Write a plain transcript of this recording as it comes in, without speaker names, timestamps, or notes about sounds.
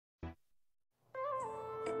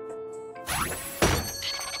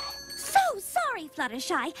sorry,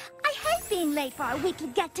 Fluttershy. I hate being late for our weekly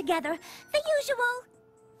get-together. The usual.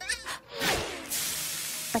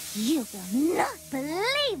 But you will not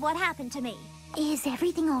believe what happened to me. Is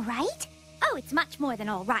everything all right? Oh, it's much more than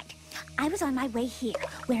all right. I was on my way here,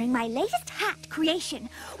 wearing my latest hat creation,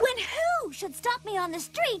 when who should stop me on the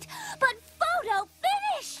street but Photo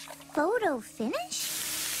Finish! Photo Finish?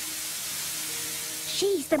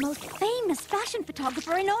 She's the most famous fashion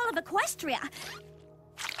photographer in all of Equestria.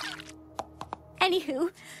 Anywho,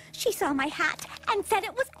 she saw my hat and said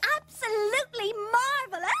it was absolutely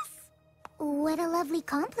marvelous. What a lovely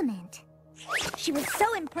compliment. She was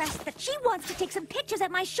so impressed that she wants to take some pictures at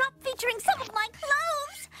my shop featuring some of my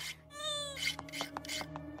clothes.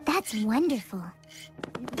 That's wonderful.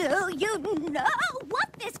 Do you know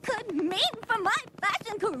what this could mean for my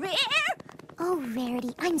fashion career? Oh,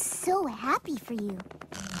 Rarity, I'm so happy for you.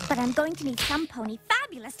 But I'm going to need some pony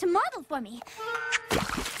fabulous to model for me.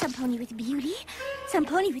 Some pony with beauty, some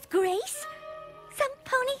pony with grace, some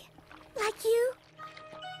pony like you.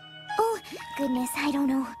 Oh, goodness, I don't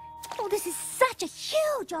know. Oh, this is such a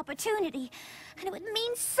huge opportunity, and it would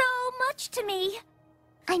mean so much to me.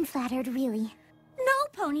 I'm flattered, really. No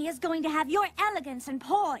pony is going to have your elegance and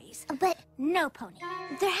poise. But no pony.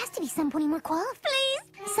 There has to be some pony more qualified. Please?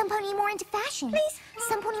 Some pony more into fashion. Please?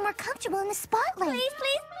 Some pony more comfortable in the spotlight. Please,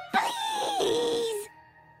 please, please!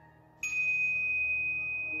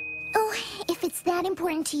 Oh, if it's that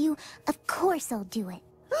important to you, of course I'll do it.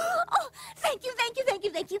 Oh, thank you, thank you, thank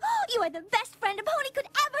you, thank you. You are the best friend a pony could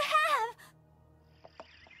ever have.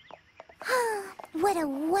 What a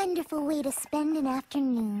wonderful way to spend an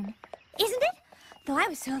afternoon. Isn't it? Though I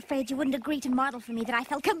was so afraid you wouldn't agree to model for me that I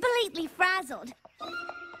felt completely frazzled.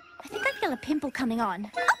 I think I feel a pimple coming on.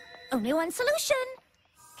 Oh, only one solution.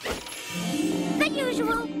 The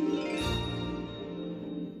usual.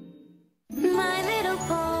 My little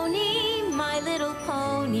pony, my little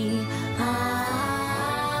pony.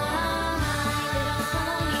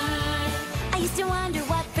 I used to wonder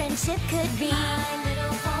what friendship could be. My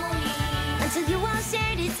little pony. Until you all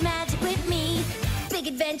shared its magic with me. Big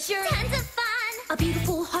adventure, Tons of fun. a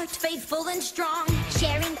beautiful heart, faithful and strong.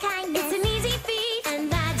 Sharing kindness. It's an easy feat, and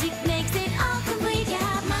magic makes it all complete. You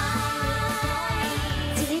have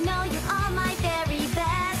mine. Do you know you're all my very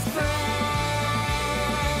best friends?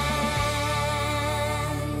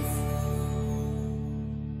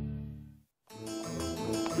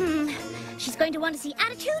 She's going to want to see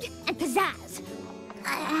attitude and pizzazz.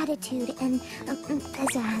 Attitude and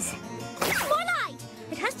pizzazz. More light!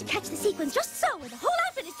 It has to catch the sequins just so, or the whole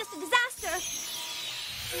outfit is just a disaster.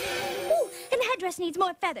 Ooh, and the headdress needs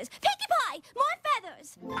more feathers. Pinkie Pie, more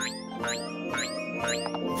feathers!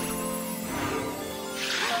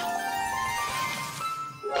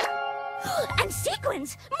 And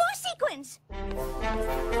sequins! More sequins!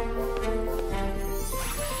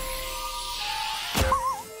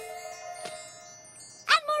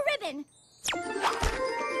 And more ribbon!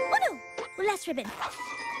 Oh no, less ribbon.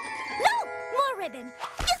 No, more ribbon.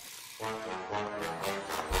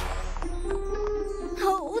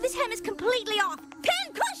 Oh, this hem is completely off.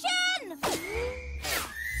 Pin cushion!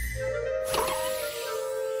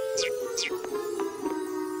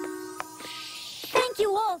 Thank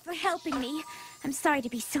you all for helping me. I'm sorry to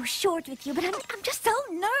be so short with you, but I'm just so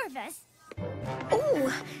nervous.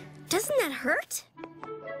 Ooh, doesn't that hurt?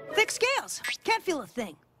 Thick scales. Can't feel a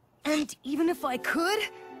thing. And even if I could,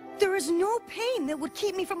 there is no pain that would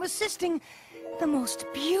keep me from assisting the most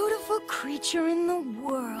beautiful creature in the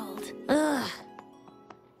world. Ugh.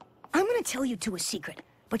 I'm gonna tell you two a secret,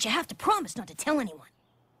 but you have to promise not to tell anyone.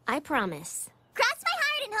 I promise. Cross my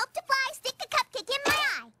heart and hope to fly. Stick a cupcake in my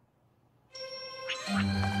eye.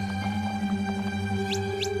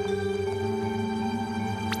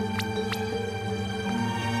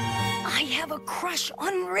 I have a crush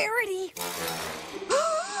on Rarity.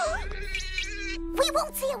 We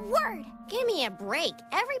won't say a word. Give me a break.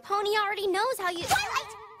 Every pony already knows how you...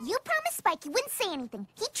 Twilight, you promised Spike you wouldn't say anything.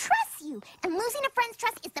 He trusts you, and losing a friend's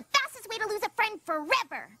trust is the fastest way to lose a friend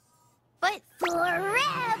forever. But Forever!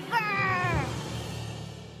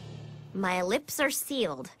 my lips are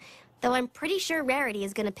sealed, though I'm pretty sure Rarity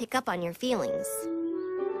is gonna pick up on your feelings.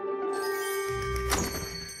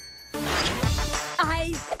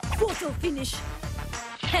 I, Photo Finish,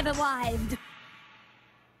 have arrived.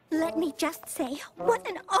 Let me just say, what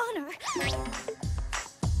an honor.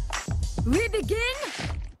 We begin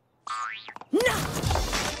now.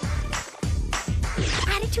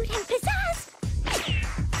 Attitude and pizzazz.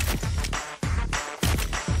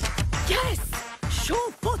 Yes,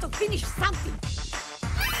 show Photo Finish something.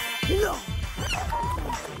 No.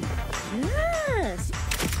 Yes.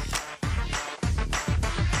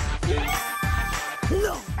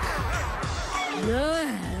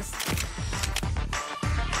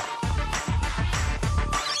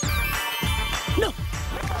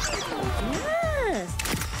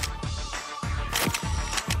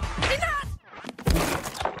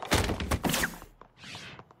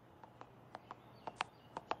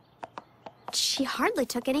 hardly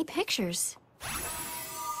took any pictures.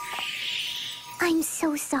 I'm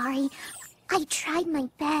so sorry. I tried my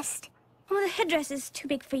best. Well, the headdress is too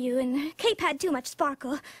big for you, and the cape had too much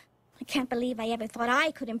sparkle. I can't believe I ever thought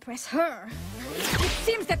I could impress her. It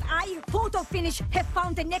seems that I, Photo Finish, have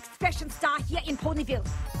found the next fashion star here in Ponyville.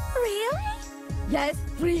 Really? Yes,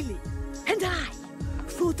 really. And I,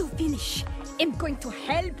 Photo Finish, am going to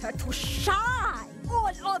help her to shine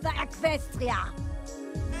all over Equestria.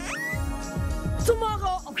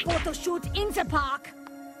 Tomorrow, a photo shoot in the park.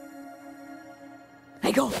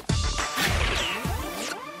 I go.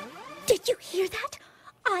 Did you hear that?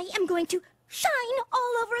 I am going to shine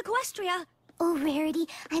all over Equestria. Oh, Rarity,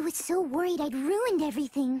 I was so worried I'd ruined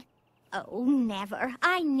everything. Oh, never.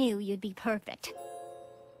 I knew you'd be perfect.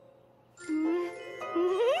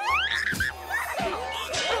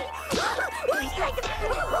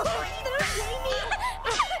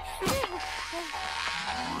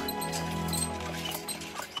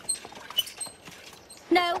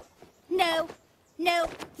 No, no, no.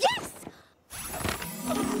 Yes!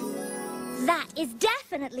 That is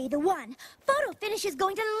definitely the one. Photo Finish is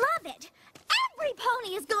going to love it. Every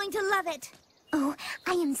pony is going to love it. Oh,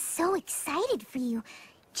 I am so excited for you.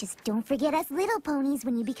 Just don't forget us little ponies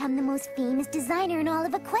when you become the most famous designer in all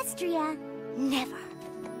of Equestria. Never.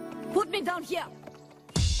 Put me down here.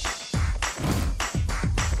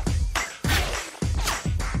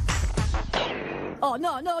 Oh,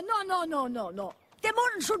 no. The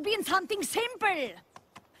model should be in something simple.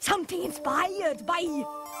 Something inspired by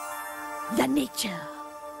the nature.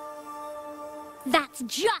 That's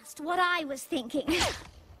just what I was thinking. Give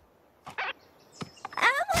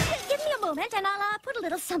me a moment and I'll put a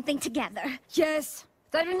little something together. Yes,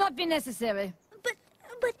 that will not be necessary.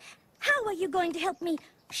 But how are you going to help me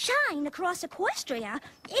shine across Equestria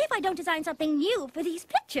if I don't design something new for these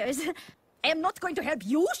pictures? I am not going to help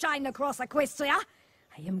you shine across Equestria.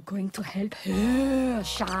 I am going to help her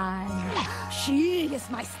shine. She is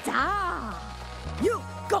my star. You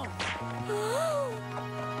go.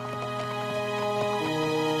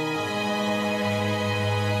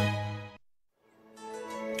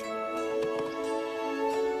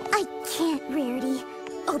 I can't, Rarity.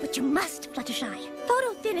 Oh, but you must, Fluttershy.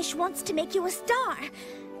 Photo Finish wants to make you a star.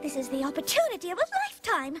 This is the opportunity of a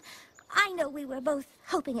lifetime. I know we were both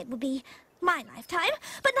hoping it would be my lifetime,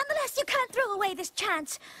 but nonetheless, you can't throw away this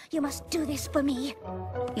chance. You must do this for me.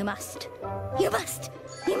 You must. You must.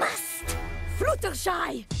 You must.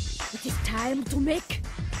 Fluttershy, it is time to make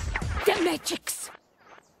the magics.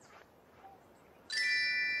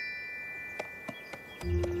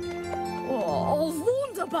 Oh,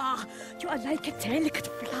 wunderbar! You are like a delicate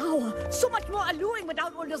flower. So much more alluring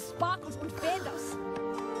without all those sparkles and feathers.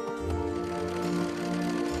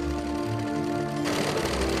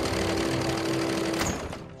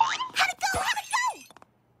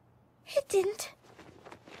 It didn't.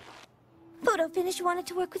 Photo Finish wanted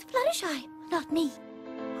to work with Fluttershy, not me.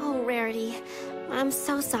 Oh, Rarity, I'm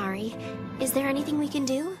so sorry. Is there anything we can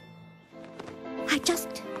do? I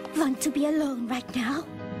just want to be alone right now.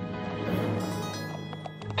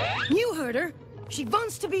 You heard her. She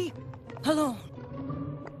wants to be alone.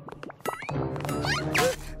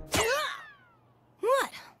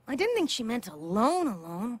 What? I didn't think she meant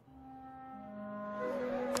alone.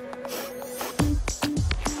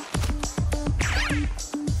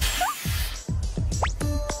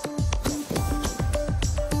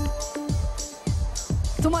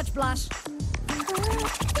 Too much blush.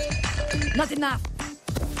 Not enough.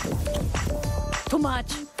 Too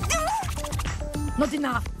much. Not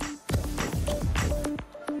enough.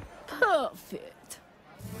 Perfect.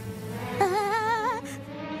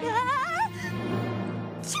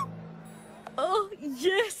 Oh,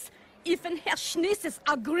 yes. Even Herr Schnisses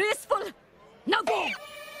are graceful. Now go.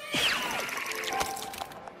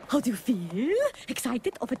 How do you feel?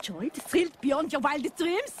 Excited, overjoyed, thrilled beyond your wildest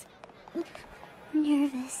dreams?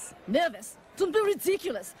 Nervous. Nervous? Don't be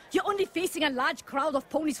ridiculous. You're only facing a large crowd of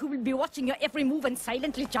ponies who will be watching your every move and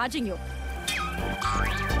silently judging you.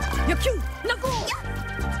 You're cute. Now go!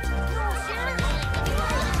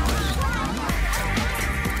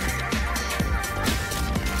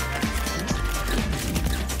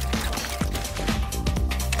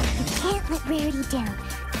 We can't let Rarity down.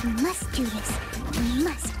 We must do this. We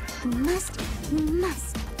must. We must. We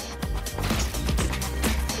must.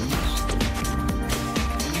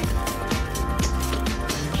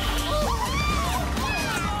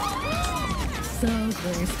 So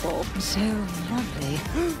graceful. So lovely.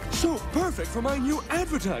 So perfect for my new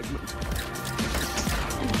advertisement.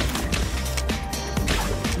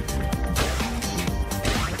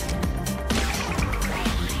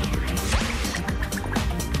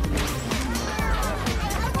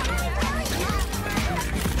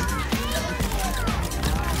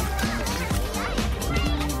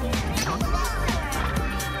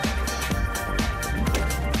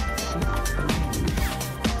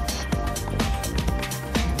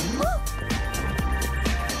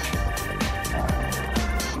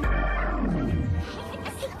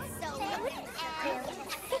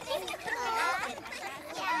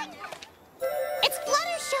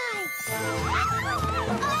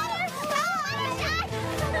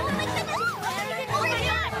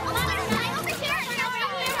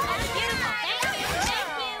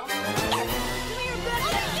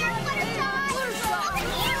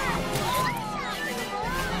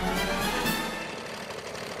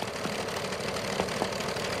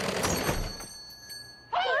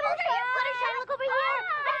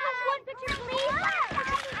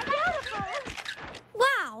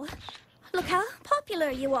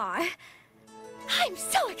 regular you are. I'm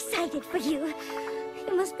so excited for you.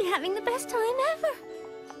 You must be having the best time ever.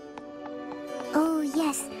 Oh,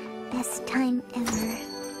 yes. Best time ever.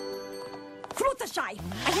 Fluttershy,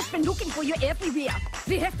 I have been looking for you everywhere.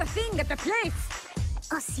 We have the thing at the place.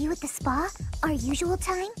 I'll see you at the spa, our usual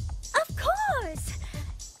time. Of course!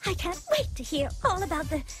 I can't wait to hear all about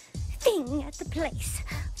the thing at the place.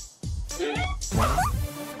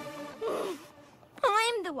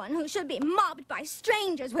 I'm the one who should be mobbed by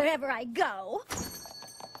strangers wherever I go.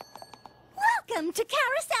 Welcome to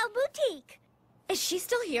Carousel Boutique. Is she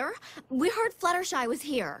still here? We heard Fluttershy was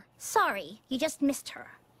here. Sorry, you just missed her.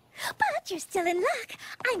 But you're still in luck.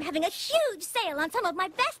 I'm having a huge sale on some of my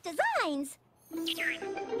best designs.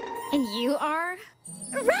 And you are?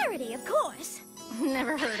 Rarity, of course.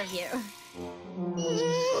 Never heard of you.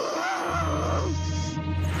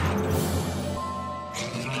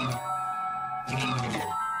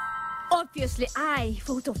 Obviously, I,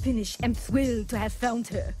 Photo Finish, am thrilled to have found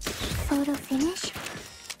her. Photo finish?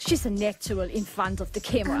 She's a natural in front of the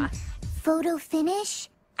camera. Photo finish?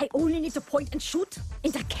 I only need to point and shoot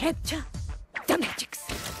and I capture the magics.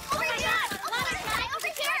 Oh my God! Fluttershy, over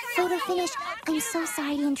here! Photo finish, I'm so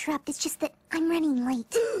sorry to interrupt. It's just that I'm running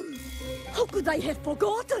late. How could I have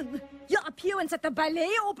forgotten? Your appearance at the ballet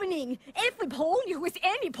opening. Every pony who is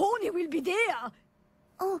any pony will be there.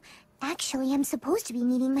 Oh, actually, I'm supposed to be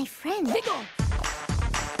meeting my friend. Viggo!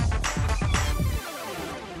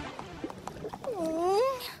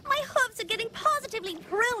 My hooves are getting positively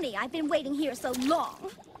pruny. I've been waiting here so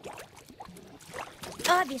long.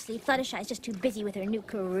 Obviously, Fluttershy's just too busy with her new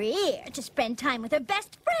career to spend time with her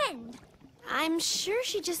best friend. I'm sure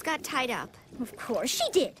she just got tied up. Of course she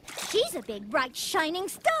did. She's a big, bright, shining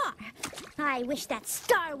star. I wish that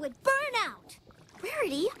star would burn out.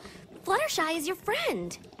 Rarity, Fluttershy is your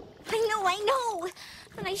friend. I know.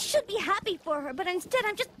 And I should be happy for her, but instead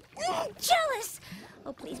I'm just jealous.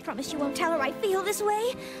 Oh, please promise you won't tell her I feel this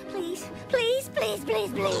way. Please, please, please,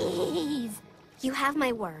 please, please. You have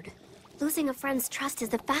my word. Losing a friend's trust is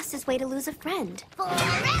the fastest way to lose a friend. Forever!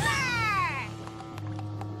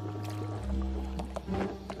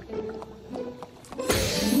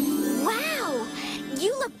 Wow!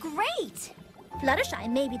 You look great! Fluttershy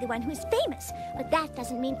may be the one who's famous, but that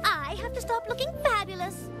doesn't mean I have to stop looking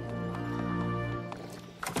fabulous.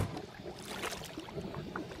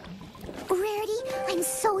 Rarity, I'm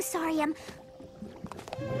so sorry.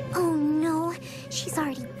 Oh, no. She's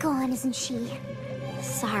already gone, isn't she?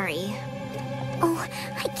 Sorry. Oh,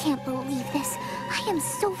 I can't believe this. I am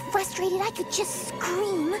so frustrated I could just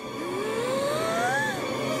scream.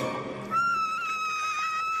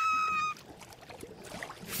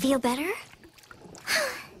 Feel better?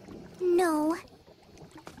 No.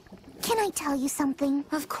 Can I tell you something?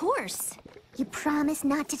 Of course. You promise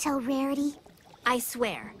not to tell Rarity? I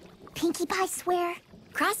swear. Pinkie Pie swear?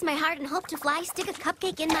 Cross my heart and hope to fly, stick a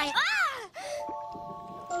cupcake in my...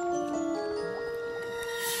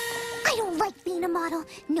 I don't like being a model.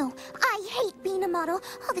 No, I hate being a model.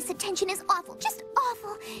 All this attention is awful, just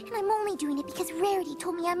awful. And I'm only doing it because Rarity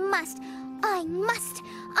told me I must. I must.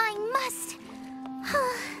 I must.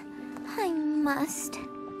 I must.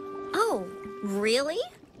 Oh, really?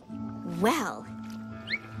 Well,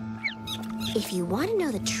 if you want to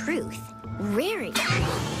know the truth, Rarity...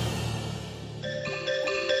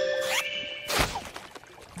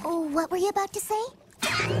 Oh, what were you about to say?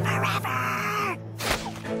 Forever!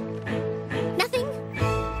 Nothing?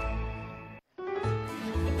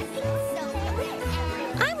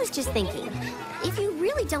 I was just thinking, if you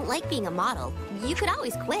really don't like being a model, you could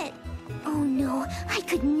always quit. Oh no, I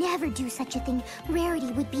could never do such a thing.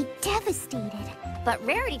 Rarity would be devastated. But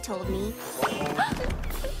Rarity told me...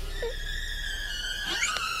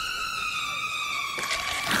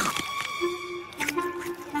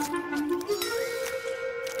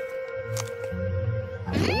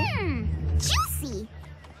 Juicy!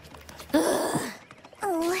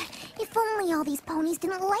 Oh, if only all these ponies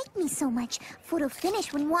didn't like me so much. Photo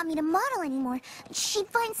Finish wouldn't want me to model anymore. She'd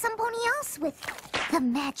find some pony else with the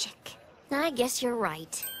magic. I guess you're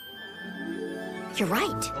right. You're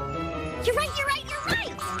right. You're right, you're right, you're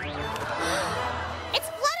right! It's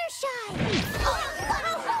Fluttershy!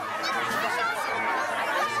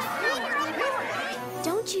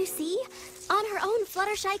 Don't you see? On her own,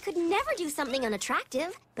 Fluttershy could never do something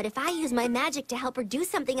unattractive. But if I use my magic to help her do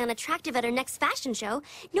something unattractive at her next fashion show,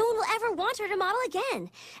 no one will ever want her to model again.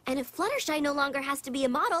 And if Fluttershy no longer has to be a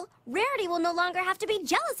model, Rarity will no longer have to be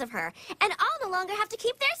jealous of her. And I'll no longer have to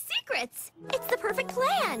keep their secrets. It's the perfect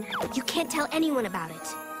plan. You can't tell anyone about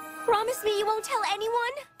it. Promise me you won't tell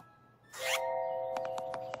anyone?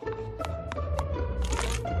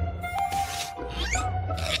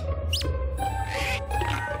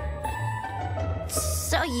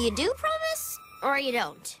 you do promise, or you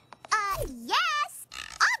don't? Yes!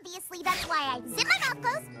 Obviously, that's why I zipped my mouth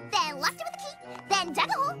closed, then locked it with the key, then dug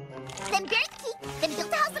a hole, then buried the key, then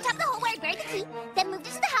built a house on top of the hole where I buried the key, then moved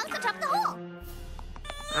into the house on top of the hole.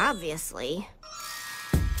 Obviously.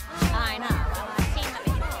 I know.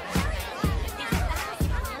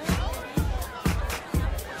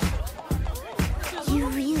 You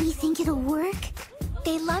really think it'll work?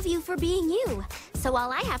 They love you for being you, so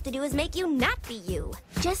all I have to do is make you not be you.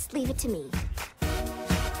 Just leave it to me.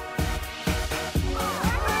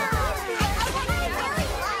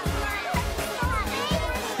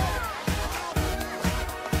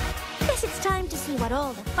 Guess it's time to see what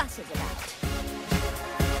all the fuss is about.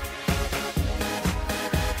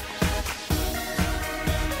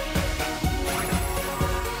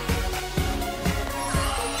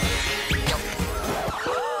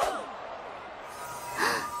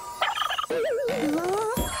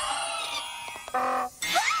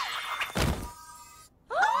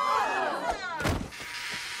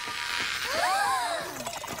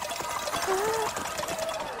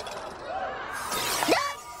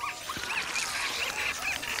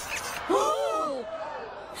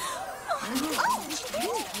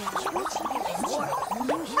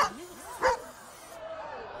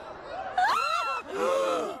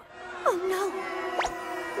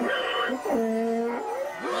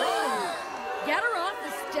 Get her off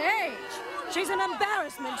the stage. She's an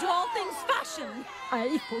embarrassment to all things fashion.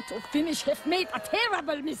 I, Photo Finish, have made a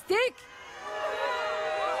terrible mistake.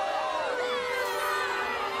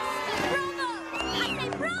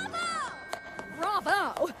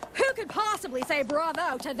 Bravo! Who could possibly say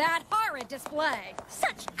bravo to that horrid display?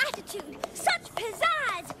 Such attitude, such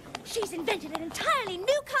pizzazz! She's invented an entirely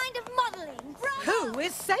new kind of modeling. Who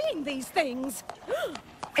is saying these things?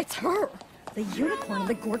 It's her, the unicorn in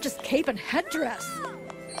the gorgeous cape and headdress.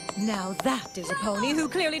 Now that is a pony who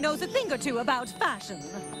clearly knows a thing or two about fashion.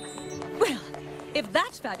 Well, if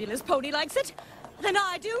that fabulous pony likes it, then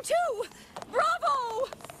I do too! Bravo!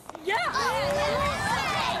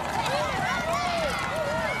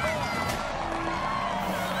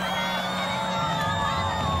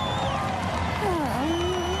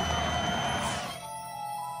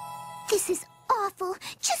 This is awful.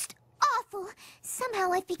 Just awful.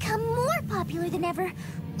 Somehow I've become more popular than ever.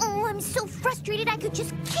 Oh, I'm so frustrated I could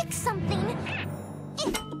just kick something.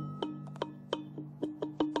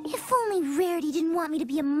 If only Rarity didn't want me to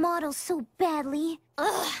be a model so badly.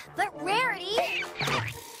 Ugh, but Rarity...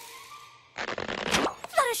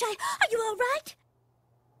 Fluttershy, are you all right?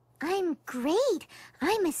 I'm great.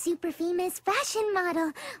 I'm a super famous fashion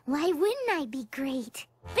model. Why wouldn't I be great?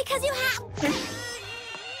 Because you have...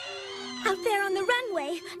 Out there on the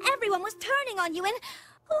runway, everyone was turning on you and...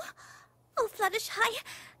 Oh, Fluttershy,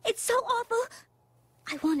 it's so awful.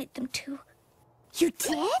 I wanted them to. You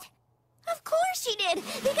did? Of course she did,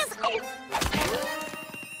 because...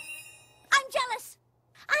 I'm jealous.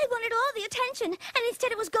 I wanted all the attention, and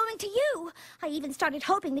instead it was going to you. I even started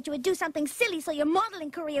hoping that you would do something silly so your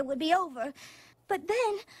modeling career would be over. But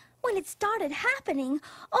then, when it started happening,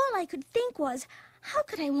 all I could think was, how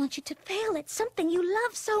could I want you to fail at something you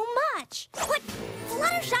love so much? What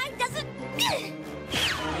Fluttershy doesn't...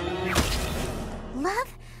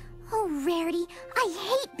 Love? Oh, Rarity, I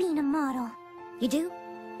hate being a model. You do?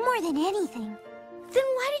 More than anything. Then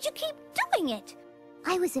why did you keep doing it?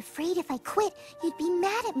 I was afraid if I quit, you'd be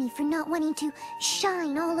mad at me for not wanting to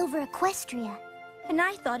shine all over Equestria. And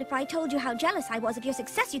I thought if I told you how jealous I was of your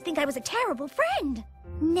success, you'd think I was a terrible friend.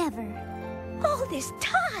 Never. All this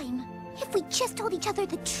time. If we just told each other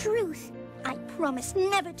the truth. I promise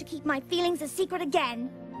never to keep my feelings a secret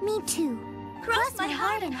again. Me too. Cross my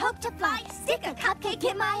heart and hope to fly. Stick a cupcake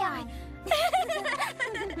in my eye.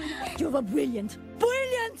 You were brilliant.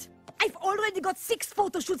 Brilliant! I've already got 6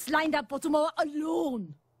 photo shoots lined up for tomorrow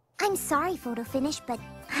alone. I'm sorry, Photo Finish, but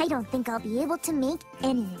I don't think I'll be able to make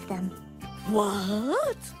any of them.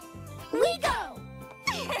 What? We go!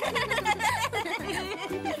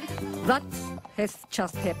 That has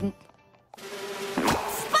just happened.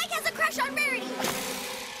 Spike has a crush on Rarity!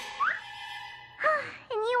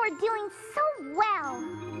 And you are doing so well.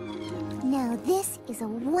 Now this is a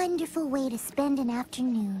wonderful way to spend an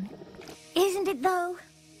afternoon. Isn't it, though?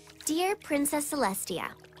 Dear Princess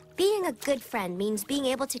Celestia, being a good friend means being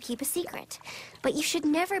able to keep a secret. But you should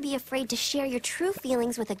never be afraid to share your true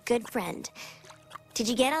feelings with a good friend. Did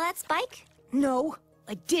you get all that, Spike? No,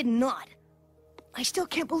 I did not. I still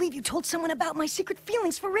can't believe you told someone about my secret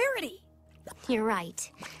feelings for Rarity. You're right.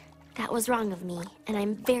 That was wrong of me, and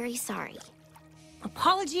I'm very sorry.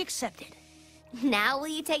 Apology accepted. Now will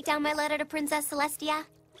you take down my letter to Princess Celestia?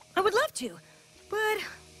 I would love to, but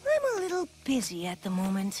I'm a little busy at the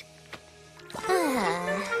moment.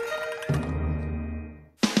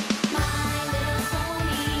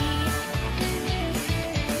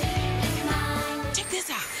 Check this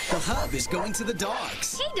out. The hub is going to the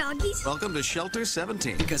dogs. Hey, doggies. Welcome to Shelter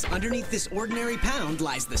 17. Because underneath this ordinary pound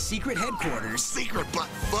lies the secret headquarters Secret but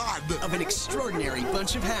fun. of an extraordinary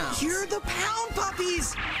bunch of hounds. You're the Pound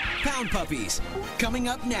Puppies. Pound Puppies. Coming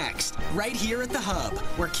up next, right here at the hub,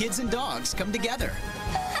 where kids and dogs come together.